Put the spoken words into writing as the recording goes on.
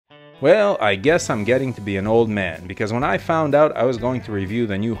Well, I guess I'm getting to be an old man, because when I found out I was going to review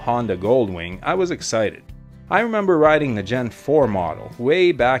the new Honda Goldwing, I was excited. I remember riding the Gen 4 model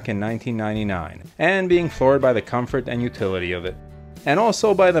way back in 1999 and being floored by the comfort and utility of it. And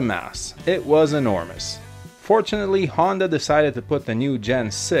also by the mass. It was enormous. Fortunately, Honda decided to put the new Gen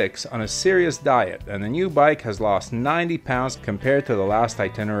 6 on a serious diet, and the new bike has lost 90 pounds compared to the last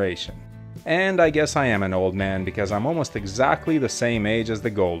iteration. And I guess I am an old man because I'm almost exactly the same age as the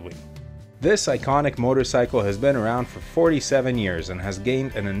Goldwing. This iconic motorcycle has been around for 47 years and has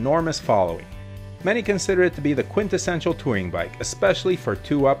gained an enormous following. Many consider it to be the quintessential touring bike, especially for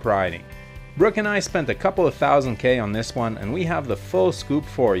two-up riding. Brooke and I spent a couple of thousand K on this one, and we have the full scoop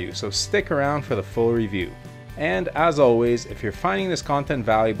for you, so stick around for the full review. And as always, if you're finding this content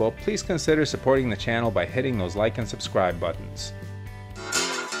valuable, please consider supporting the channel by hitting those like and subscribe buttons.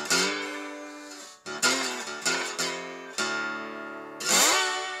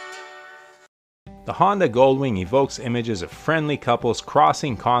 The Honda Goldwing evokes images of friendly couples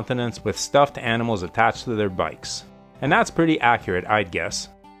crossing continents with stuffed animals attached to their bikes. And that's pretty accurate, I'd guess.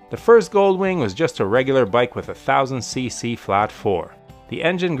 The first Goldwing was just a regular bike with a 1000cc flat 4. The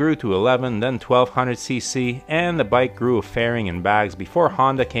engine grew to 11, then 1200cc, and the bike grew a fairing and bags before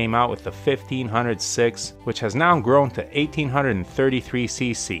Honda came out with the 1506, which has now grown to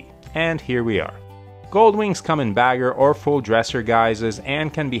 1833cc. And here we are. Goldwings come in bagger or full dresser guises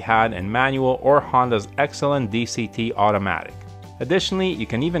and can be had in manual or Honda's excellent DCT automatic. Additionally, you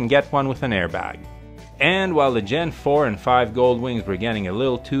can even get one with an airbag. And while the Gen 4 and 5 Goldwings were getting a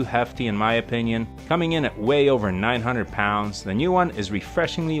little too hefty in my opinion, coming in at way over 900 pounds, the new one is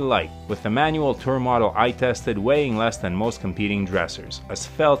refreshingly light, with the manual tour model I tested weighing less than most competing dressers, a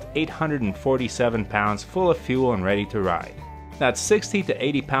svelte 847 pounds full of fuel and ready to ride. That's 60 to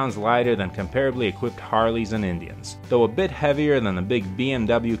 80 pounds lighter than comparably equipped Harleys and Indians, though a bit heavier than the big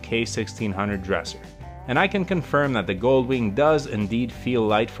BMW K1600 dresser. And I can confirm that the Goldwing does indeed feel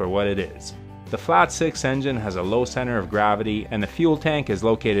light for what it is. The flat 6 engine has a low center of gravity and the fuel tank is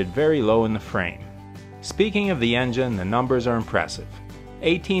located very low in the frame. Speaking of the engine, the numbers are impressive.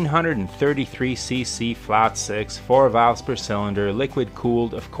 1833cc flat 6, 4 valves per cylinder, liquid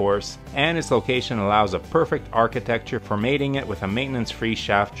cooled of course, and its location allows a perfect architecture for mating it with a maintenance-free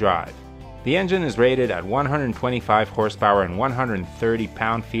shaft drive. The engine is rated at 125 horsepower and 130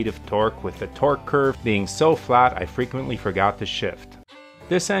 pound-feet of torque, with the torque curve being so flat I frequently forgot to shift.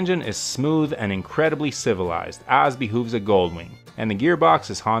 This engine is smooth and incredibly civilized, as behooves a Goldwing, and the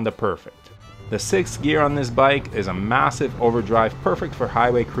gearbox is Honda perfect. The 6th gear on this bike is a massive overdrive perfect for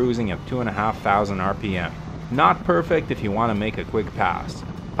highway cruising at 2,500 RPM. Not perfect if you want to make a quick pass.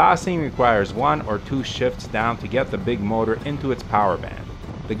 Passing requires 1 or 2 shifts down to get the big motor into its power band.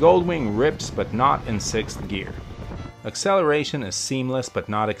 The Goldwing rips but not in 6th gear. Acceleration is seamless but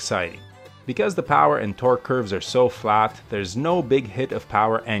not exciting. Because the power and torque curves are so flat, there's no big hit of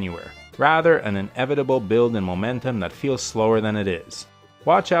power anywhere. Rather, an inevitable build in momentum that feels slower than it is.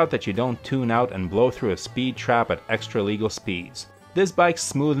 Watch out that you don't tune out and blow through a speed trap at extra legal speeds. This bike's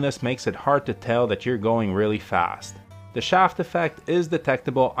smoothness makes it hard to tell that you're going really fast. The shaft effect is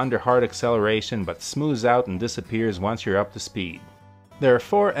detectable under hard acceleration but smooths out and disappears once you're up to speed. There are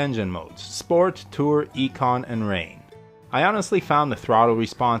 4 engine modes: Sport, Tour, Econ, and Rain. I honestly found the throttle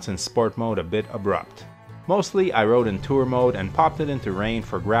response in Sport mode a bit abrupt. Mostly I rode in Tour mode and popped it into Rain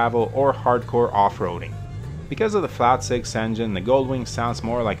for gravel or hardcore off-roading. Because of the flat 6 engine, the Goldwing sounds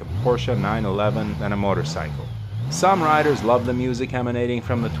more like a Porsche 911 than a motorcycle. Some riders love the music emanating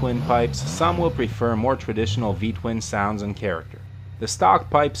from the twin pipes, some will prefer more traditional V-twin sounds and character. The stock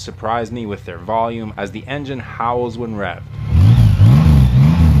pipes surprise me with their volume as the engine howls when revved.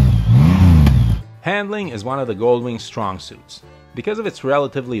 Handling is one of the Goldwing's strong suits. Because of its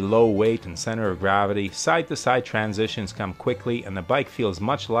relatively low weight and center of gravity, side-to-side transitions come quickly and the bike feels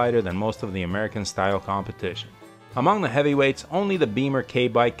much lighter than most of the American-style competition. Among the heavyweights, only the Beamer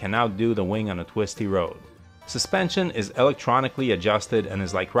K-Bike can outdo the Wing on a twisty road. Suspension is electronically adjusted and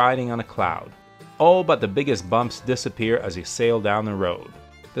is like riding on a cloud. All but the biggest bumps disappear as you sail down the road.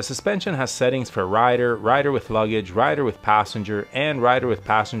 The suspension has settings for rider, rider with luggage, rider with passenger, and rider with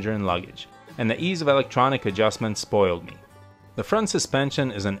passenger and luggage, and the ease of electronic adjustment spoiled me. The front suspension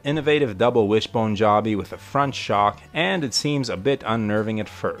is an innovative double wishbone jobby with a front shock, and it seems a bit unnerving at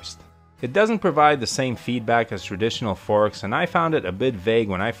first. It doesn't provide the same feedback as traditional forks, and I found it a bit vague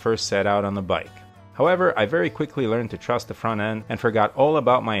when I first set out on the bike. However, I very quickly learned to trust the front end and forgot all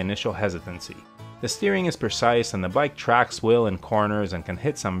about my initial hesitancy. The steering is precise and the bike tracks well in corners and can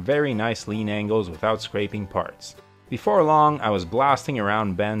hit some very nice lean angles without scraping parts. Before long, I was blasting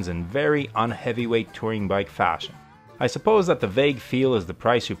around bends in very unheavyweight touring bike fashion. I suppose that the vague feel is the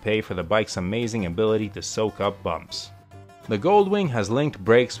price you pay for the bike's amazing ability to soak up bumps. The Goldwing has linked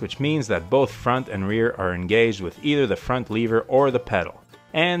brakes, which means that both front and rear are engaged with either the front lever or the pedal,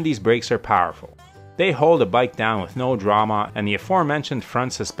 and these brakes are powerful. They hold a bike down with no drama, and the aforementioned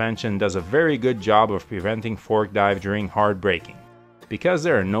front suspension does a very good job of preventing fork dive during hard braking, because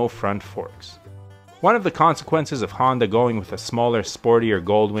there are no front forks. One of the consequences of Honda going with a smaller, sportier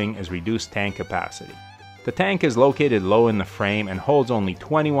Goldwing is reduced tank capacity. The tank is located low in the frame and holds only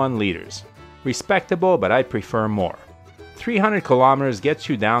 21 liters. Respectable, but I'd prefer more. 300 kilometers gets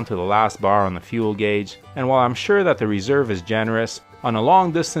you down to the last bar on the fuel gauge, and while I'm sure that the reserve is generous, on a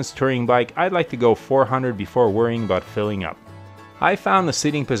long distance touring bike I'd like to go 400 before worrying about filling up. I found the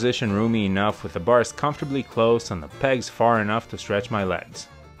seating position roomy enough with the bars comfortably close and the pegs far enough to stretch my legs.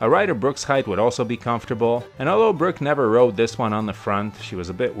 A rider Brooke's height would also be comfortable, and although Brooke never rode this one on the front, she was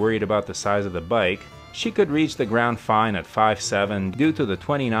a bit worried about the size of the bike, she could reach the ground fine at 5'7" due to the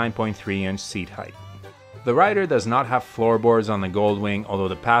 29.3-inch seat height. The rider does not have floorboards on the Goldwing, although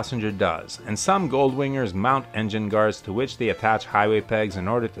the passenger does, and some Goldwingers mount engine guards to which they attach highway pegs in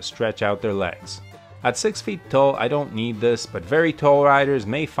order to stretch out their legs. At 6 feet tall I don't need this, but very tall riders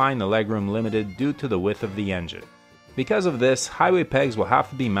may find the legroom limited due to the width of the engine. Because of this, highway pegs will have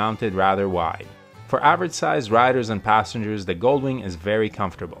to be mounted rather wide. For average-sized riders and passengers, the Goldwing is very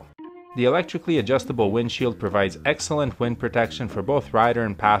comfortable. The electrically adjustable windshield provides excellent wind protection for both rider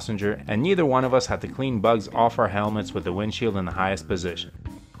and passenger, and neither one of us had to clean bugs off our helmets with the windshield in the highest position.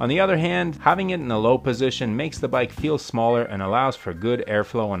 On the other hand, having it in a low position makes the bike feel smaller and allows for good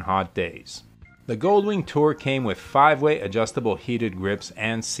airflow on hot days. The Goldwing Tour came with 5-way adjustable heated grips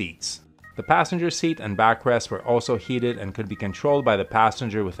and seats. The passenger seat and backrest were also heated and could be controlled by the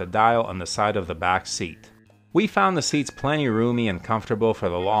passenger with a dial on the side of the back seat. We found the seats plenty roomy and comfortable for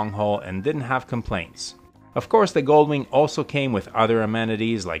the long haul and didn't have complaints. Of course, the Goldwing also came with other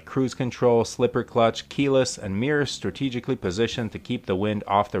amenities like cruise control, slipper clutch, keyless, and mirrors strategically positioned to keep the wind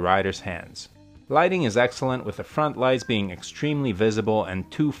off the rider's hands. Lighting is excellent, with the front lights being extremely visible and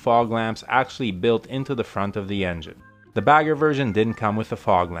 2 fog lamps actually built into the front of the engine. The bagger version didn't come with the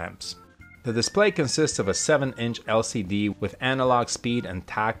fog lamps. The display consists of a 7-inch LCD with analog speed and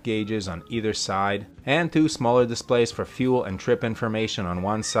tach gauges on either side, and 2 smaller displays for fuel and trip information on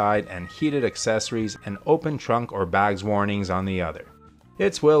one side and heated accessories and open trunk or bags warnings on the other.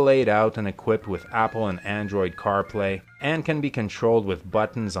 It's well laid out and equipped with Apple and Android CarPlay, and can be controlled with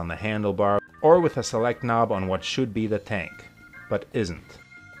buttons on the handlebar or with a select knob on what should be the tank, but isn't.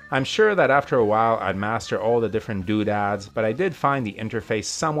 I'm sure that after a while I'd master all the different doodads, but I did find the interface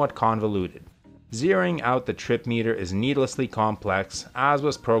somewhat convoluted. Zeroing out the trip meter is needlessly complex, as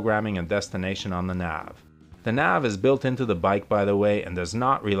was programming a destination on the nav. The nav is built into the bike, by the way, and does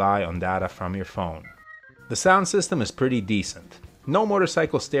not rely on data from your phone. The sound system is pretty decent. No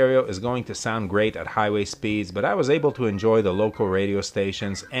motorcycle stereo is going to sound great at highway speeds, but I was able to enjoy the local radio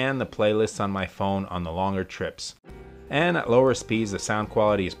stations and the playlists on my phone on the longer trips. And at lower speeds the sound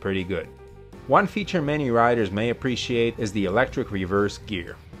quality is pretty good. One feature many riders may appreciate is the electric reverse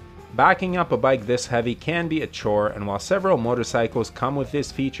gear. Backing up a bike this heavy can be a chore, and while several motorcycles come with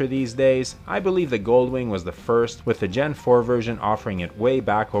this feature these days, I believe the Goldwing was the first, with the Gen 4 version offering it way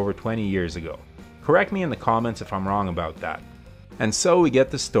back over 20 years ago. Correct me in the comments if I'm wrong about that. And so we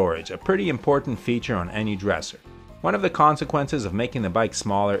get the storage, a pretty important feature on any dresser. One of the consequences of making the bike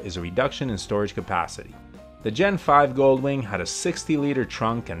smaller is a reduction in storage capacity. The Gen 5 Goldwing had a 60-liter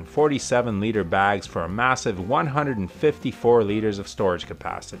trunk and 47-liter bags for a massive 154 liters of storage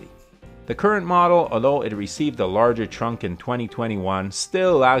capacity. The current model, although it received a larger trunk in 2021,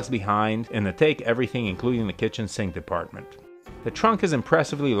 still lags behind in the take everything including the kitchen sink department. The trunk is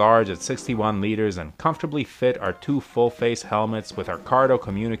impressively large at 61 liters and comfortably fit our 2 full-face helmets with our Cardo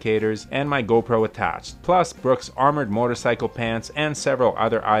communicators and my GoPro attached, plus Brooke's armored motorcycle pants and several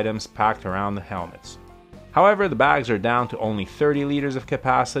other items packed around the helmets. However, the bags are down to only 30 liters of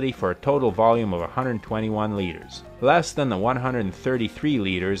capacity for a total volume of 121 liters, less than the 133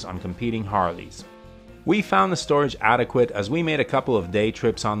 liters on competing Harleys. We found the storage adequate as we made a couple of day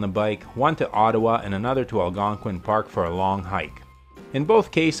trips on the bike, one to Ottawa and another to Algonquin Park for a long hike. In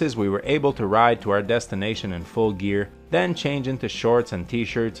both cases we were able to ride to our destination in full gear, then change into shorts and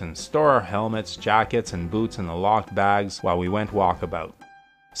t-shirts and store our helmets, jackets and boots in the locked bags while we went walkabout.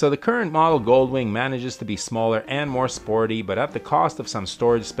 So the current model Goldwing manages to be smaller and more sporty, but at the cost of some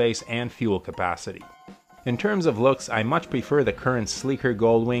storage space and fuel capacity. In terms of looks, I much prefer the current sleeker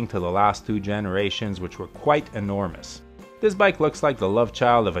Goldwing to the last 2 generations, which were quite enormous. This bike looks like the love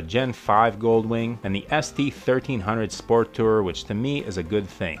child of a Gen 5 Goldwing and the ST 1300 Sport Tourer, which to me is a good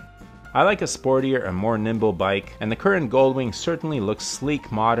thing. I like a sportier and more nimble bike, and the current Goldwing certainly looks sleek,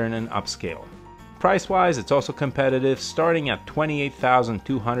 modern, and upscale. Price-wise, it's also competitive, starting at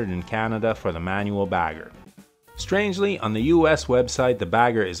 $28,200 in Canada for the manual bagger. Strangely, on the US website, the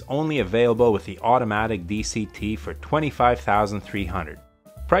bagger is only available with the automatic DCT for $25,300.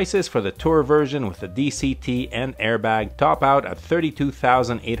 Prices for the Tour version with the DCT and airbag top out at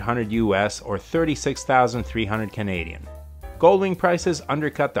 $32,800 US or $36,300 Canadian. Goldwing prices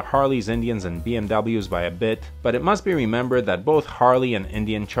undercut the Harleys, Indians, and BMWs by a bit, but it must be remembered that both Harley and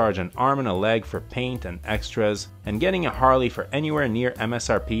Indian charge an arm and a leg for paint and extras, and getting a Harley for anywhere near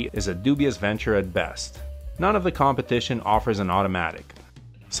MSRP is a dubious venture at best. None of the competition offers an automatic.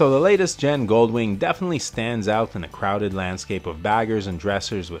 So the latest gen Goldwing definitely stands out in a crowded landscape of baggers and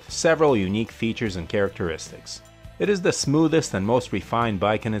dressers with several unique features and characteristics. It is the smoothest and most refined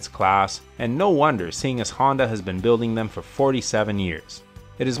bike in its class, and no wonder seeing as Honda has been building them for 47 years.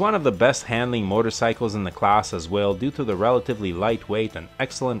 It is one of the best handling motorcycles in the class as well due to the relatively lightweight and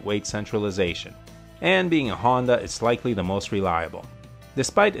excellent weight centralization. And being a Honda, it's likely the most reliable.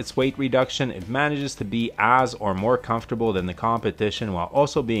 Despite its weight reduction, it manages to be as or more comfortable than the competition while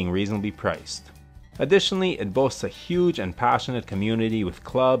also being reasonably priced. Additionally, it boasts a huge and passionate community with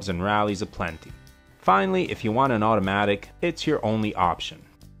clubs and rallies aplenty. Finally, if you want an automatic, it's your only option.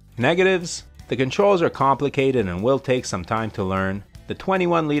 Negatives? The controls are complicated and will take some time to learn. The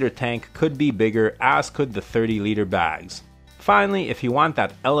 21-liter tank could be bigger, as could the 30-liter bags. Finally, if you want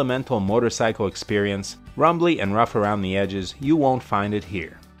that elemental motorcycle experience, rumbly and rough around the edges, you won't find it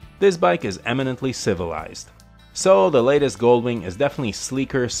here. This bike is eminently civilized. So the latest Goldwing is definitely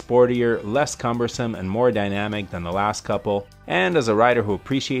sleeker, sportier, less cumbersome, and more dynamic than the last couple, and as a rider who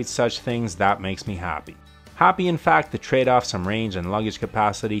appreciates such things, that makes me happy. Happy in fact to trade off some range and luggage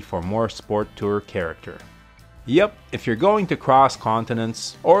capacity for more sport tour character. Yep, if you're going to cross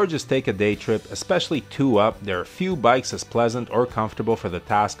continents, or just take a day trip, especially two up, there are few bikes as pleasant or comfortable for the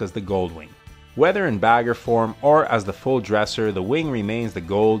task as the Goldwing. Whether in bagger form or as the full dresser, the wing remains the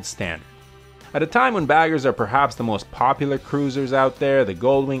gold standard. At a time when baggers are perhaps the most popular cruisers out there, the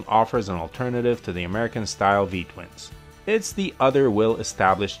Goldwing offers an alternative to the American-style V-twins. It's the other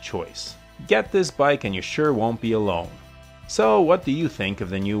well-established choice. Get this bike and you sure won't be alone. So what do you think of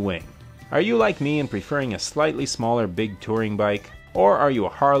the new wing? Are you like me in preferring a slightly smaller big touring bike? Or are you a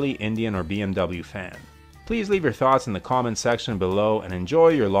Harley, Indian, or BMW fan? Please leave your thoughts in the comment section below and enjoy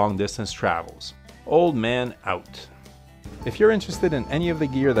your long-distance travels. Old man out. If you're interested in any of the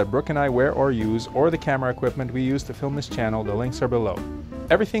gear that Brooke and I wear or use, or the camera equipment we use to film this channel, the links are below.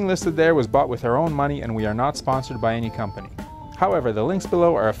 Everything listed there was bought with our own money and we are not sponsored by any company. However, the links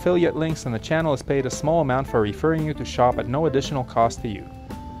below are affiliate links and the channel is paid a small amount for referring you to shop at no additional cost to you.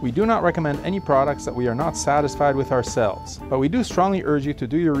 We do not recommend any products that we are not satisfied with ourselves, but we do strongly urge you to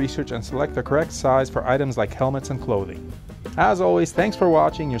do your research and select the correct size for items like helmets and clothing. As always, thanks for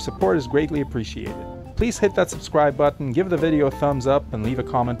watching, your support is greatly appreciated. Please hit that subscribe button, give the video a thumbs up, and leave a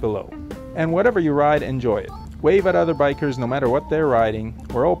comment below. And whatever you ride, enjoy it. Wave at other bikers no matter what they're riding.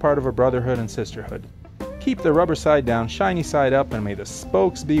 We're all part of a brotherhood and sisterhood. Keep the rubber side down, shiny side up, and may the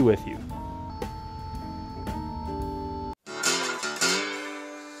spokes be with you.